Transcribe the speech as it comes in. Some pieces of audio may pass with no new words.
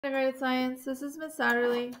Integrated Science, this is Miss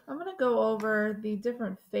Satterley. I'm going to go over the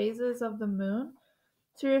different phases of the moon.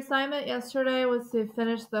 So your assignment yesterday was to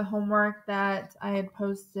finish the homework that I had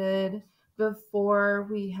posted before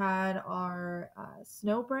we had our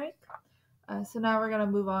snow break. So now we're going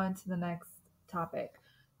to move on to the next topic.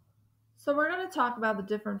 So we're going to talk about the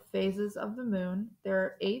different phases of the moon. There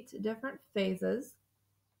are 8 different phases.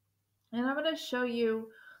 And I'm going to show you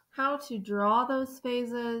how to draw those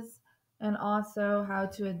phases and also how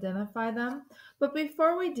to identify them. But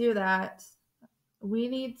before we do that, we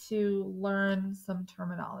need to learn some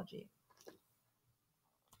terminology.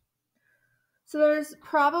 So there's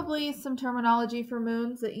probably some terminology for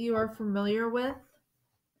moons that you are familiar with.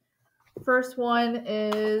 First one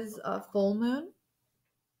is a full moon.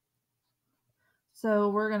 So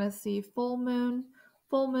we're going to see full moon.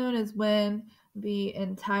 Full moon is when the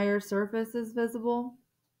entire surface is visible.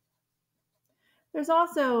 There's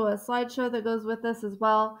also a slideshow that goes with this as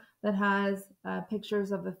well that has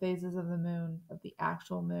pictures of the phases of the moon, of the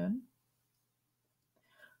actual moon.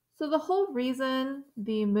 So the whole reason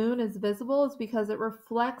the moon is visible is because it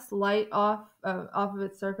reflects light off of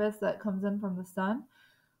its surface that comes in from the sun.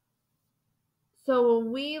 So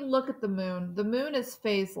when we look at the moon is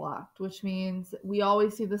phase locked, which means we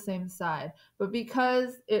always see the same side. But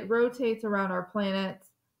because it rotates around our planet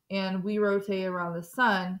and we rotate around the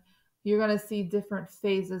sun, you're going to see different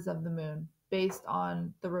phases of the moon based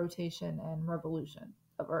on the rotation and revolution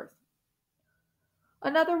of Earth.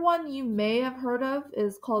 Another one you may have heard of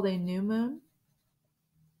is called a new moon.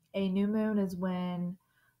 A new moon is when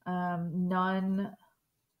none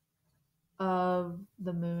of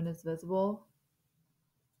the moon is visible.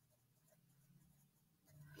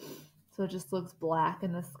 So it just looks black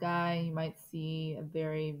in the sky. You might see a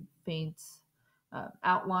very faint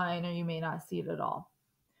outline, or you may not see it at all.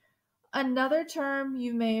 Another term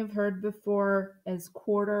you may have heard before is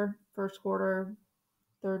quarter, first quarter,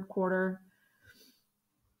 third quarter.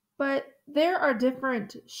 But there are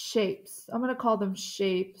different shapes. I'm going to call them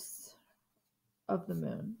shapes of the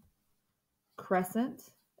moon. Crescent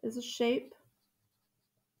is a shape.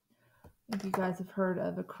 If you guys have heard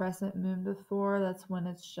of a crescent moon before, that's when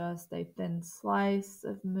it's just a thin slice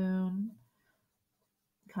of moon.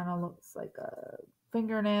 Kind of looks like a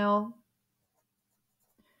fingernail.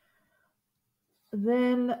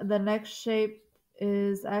 Then the next shape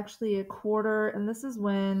is actually a quarter, and this is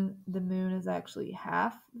when the moon is actually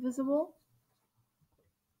half visible.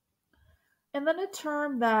 And then a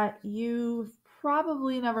term that you've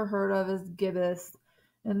probably never heard of is gibbous,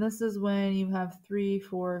 and this is when you have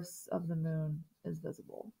 3/4 of the moon is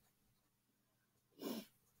visible.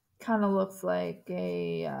 Kind of looks like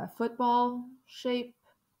a football shape.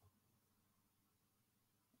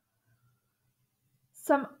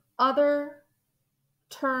 Some other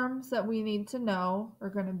terms that we need to know are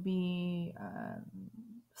going to be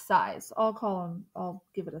size. I'll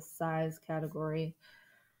give it a size category.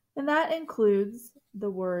 And that includes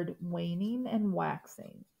the word waning and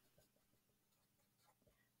waxing.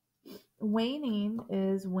 Waning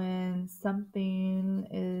is when something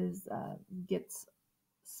gets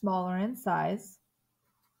smaller in size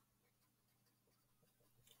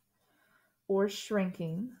or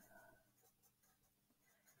shrinking.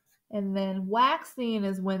 And then waxing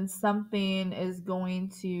is when something is going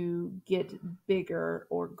to get bigger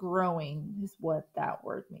or growing, is what that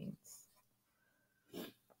word means.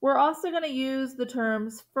 We're also going to use the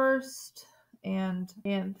terms first and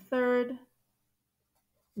third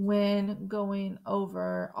when going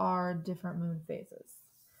over our different moon phases.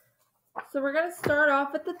 So we're going to start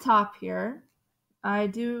off at the top here. I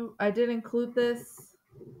did include this.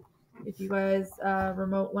 If you guys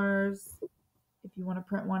remote learners, if you want to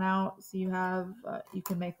print one out so you have you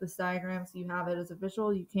can make this diagram so you have it as a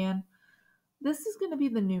visual, you can. This is going to be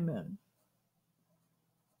the new moon.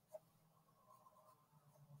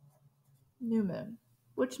 New moon,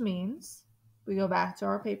 which means we go back to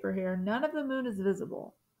our paper here, none of the moon is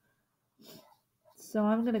visible. So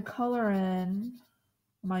I'm going to color in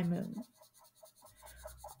my moon.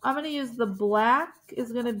 I'm going to use the black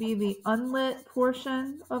is going to be the unlit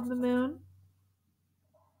portion of the moon.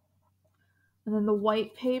 And then the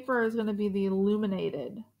white paper is going to be the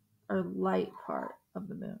illuminated or light part of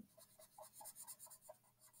the moon.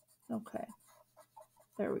 Okay,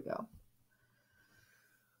 there we go.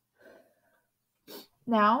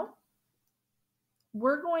 Now,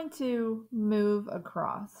 we're going to move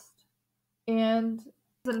across. And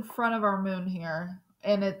it's in front of our moon here,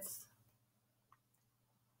 and it's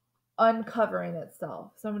uncovering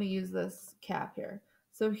itself. So I'm going to use this cap here.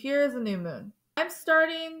 So here's a new moon. I'm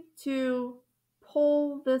starting to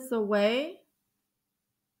pull this away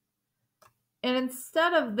And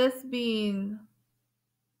instead of this being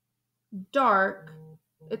dark,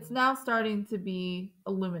 it's now starting to be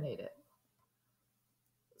illuminated.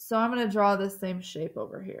 So I'm going to draw this same shape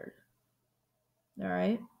over here. All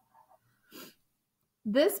right.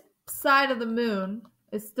 This side of the moon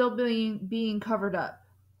is still being covered up,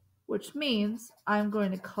 which means I'm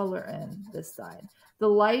going to color in this side. The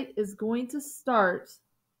light is going to start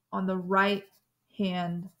on the right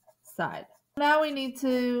hand side. Now we need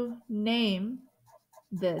to name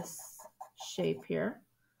this shape here.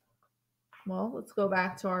 Well, let's go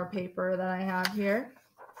back to our paper that I have here.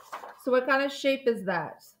 So what kind of shape is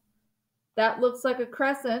that? That looks like a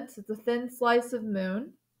crescent. It's a thin slice of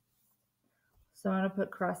moon. So I'm going to put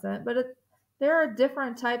crescent, but there are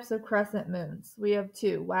different types of crescent moons. We have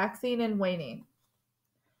two, waxing and waning.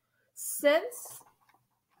 Since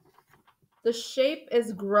the shape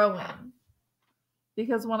is growing,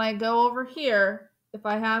 because when I go over here, if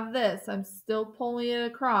I have this, I'm still pulling it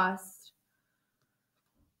across.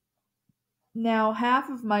 Now half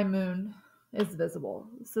of my moon is visible.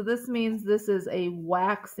 So this means this is a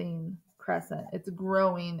waxing crescent. It's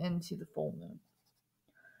growing into the full moon.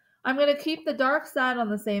 I'm going to keep the dark side on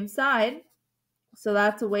the same side. So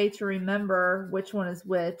that's a way to remember which one is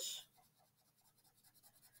which.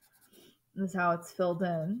 This is how it's filled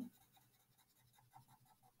in.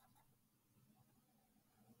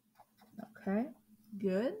 Okay,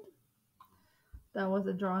 good. That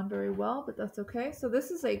wasn't drawn very well, but that's okay. So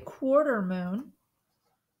this is a quarter moon.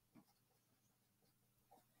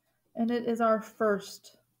 And it is our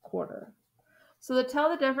first quarter. So to tell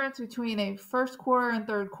the difference between a first quarter and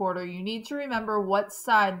third quarter, you need to remember what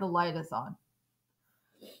side the light is on.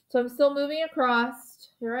 So I'm still moving across.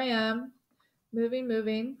 Here I am,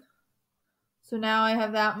 moving. So now I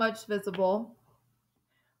have that much visible.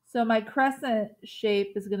 So my crescent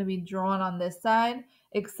shape is going to be drawn on this side,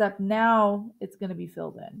 except now it's going to be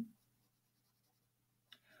filled in.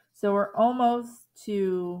 So we're almost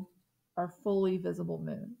to our fully visible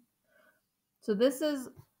moon. So this is,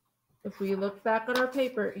 if we look back at our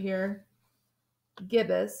paper here,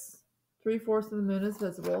 gibbous. 3/4 of the moon is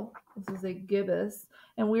visible. This is a gibbous.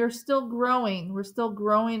 And we are still growing. We're still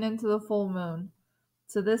growing into the full moon.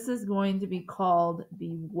 So this is going to be called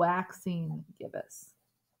the waxing gibbous.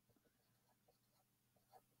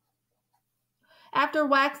 After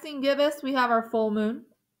waxing gibbous, we have our full moon.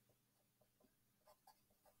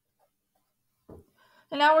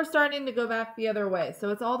 And now we're starting to go back the other way. So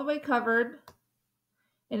it's all the way covered.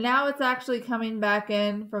 And now it's actually coming back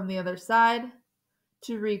in from the other side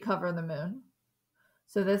to recover the moon.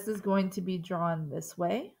 So this is going to be drawn this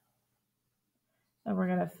way. And we're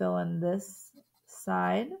going to fill in this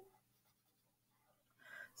side.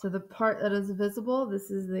 So the part that is visible,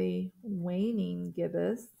 this is the waning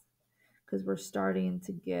gibbous, because we're starting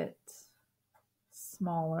to get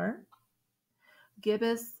smaller.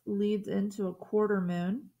 Gibbous leads into a quarter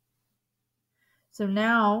moon. So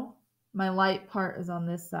now my light part is on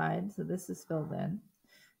this side. So this is filled in.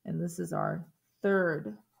 And this is our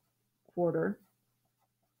third quarter.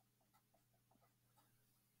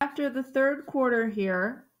 After the third quarter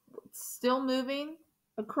here, it's still moving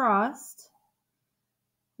across,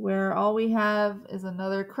 where all we have is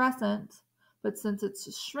another crescent. But since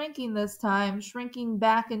it's shrinking this time, shrinking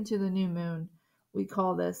back into the new moon, we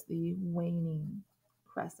call this the waning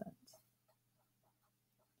crescent.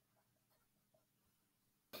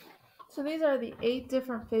 So these are the 8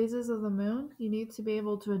 different phases of the moon. You need to be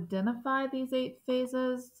able to identify these 8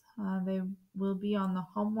 phases. They will be on the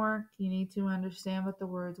homework. You need to understand what the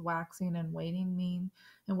words waxing and waning mean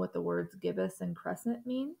and what the words gibbous and crescent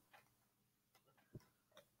mean.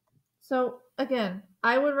 So again,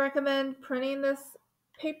 I would recommend printing this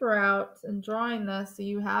paper out and drawing this so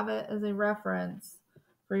you have it as a reference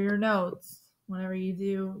for your notes whenever you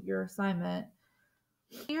do your assignment.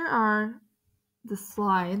 Here are the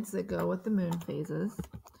slides that go with the moon phases.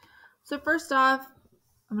 So first off,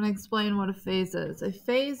 I'm going to explain what a phase is. A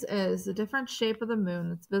phase is a different shape of the moon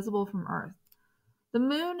that's visible from Earth. The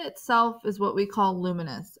moon itself is what we call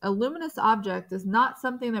luminous. A luminous object is not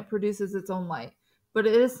something that produces its own light, but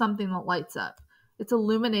it is something that lights up. It's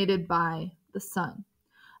illuminated by the sun.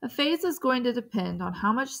 A phase is going to depend on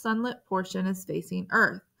how much sunlit portion is facing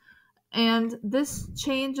Earth. And this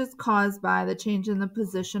change is caused by the change in the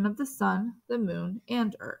position of the sun, the moon,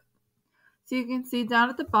 and Earth. So you can see down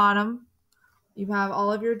at the bottom, you have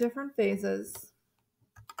all of your different phases.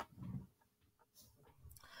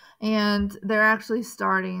 And they're actually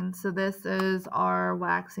starting. So this is our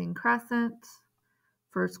waxing crescent,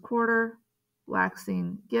 first quarter,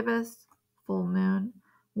 waxing gibbous, full moon,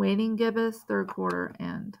 waning gibbous, third quarter,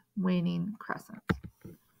 and waning crescent.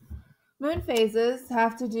 Moon phases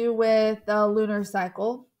have to do with the lunar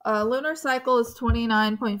cycle. Lunar cycle is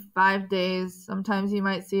 29.5 days. Sometimes you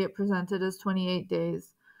might see it presented as 28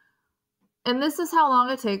 days. And this is how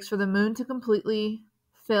long it takes for the moon to completely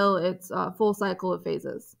fill its full cycle of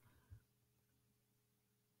phases.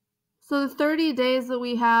 So the 30 days that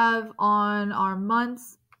we have on our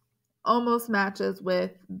months almost matches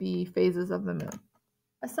with the phases of the moon.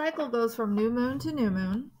 A cycle goes from new moon to new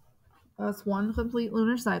moon. That's one complete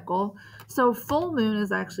lunar cycle. So full moon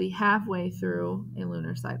is actually halfway through a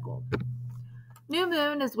lunar cycle. New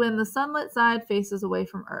moon is when the sunlit side faces away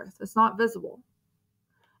from Earth. It's not visible.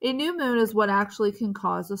 A new moon is what actually can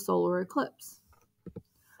cause a solar eclipse.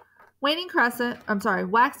 Waxing crescent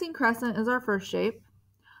is our first shape.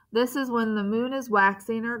 This is when the moon is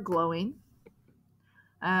waxing or glowing.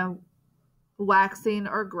 Waxing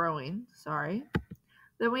or growing, sorry.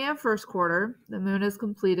 Then we have first quarter. The moon has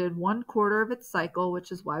completed 1/4 of its cycle,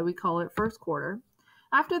 which is why we call it first quarter.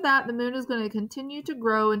 After that, the moon is going to continue to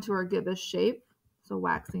grow into our gibbous shape, so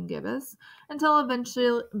waxing gibbous, until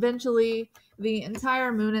eventually the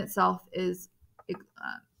entire moon itself is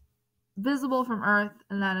visible from Earth,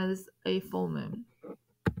 and that is a full moon.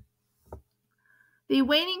 The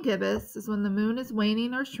waning gibbous is when the moon is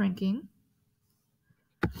waning or shrinking.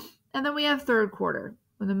 And then we have third quarter,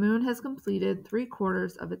 when the moon has completed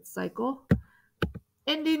 3/4 of its cycle,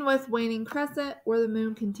 ending with waning crescent, where the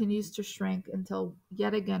moon continues to shrink until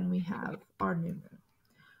yet again we have our new moon.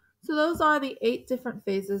 So those are the 8 different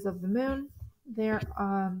phases of the moon. There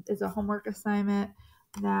is a homework assignment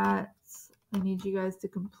that I need you guys to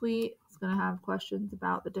complete. It's going to have questions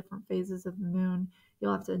about the different phases of the moon.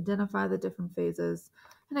 You'll have to identify the different phases.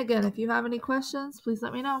 And again, if you have any questions, please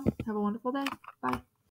let me know. Have a wonderful day. Bye.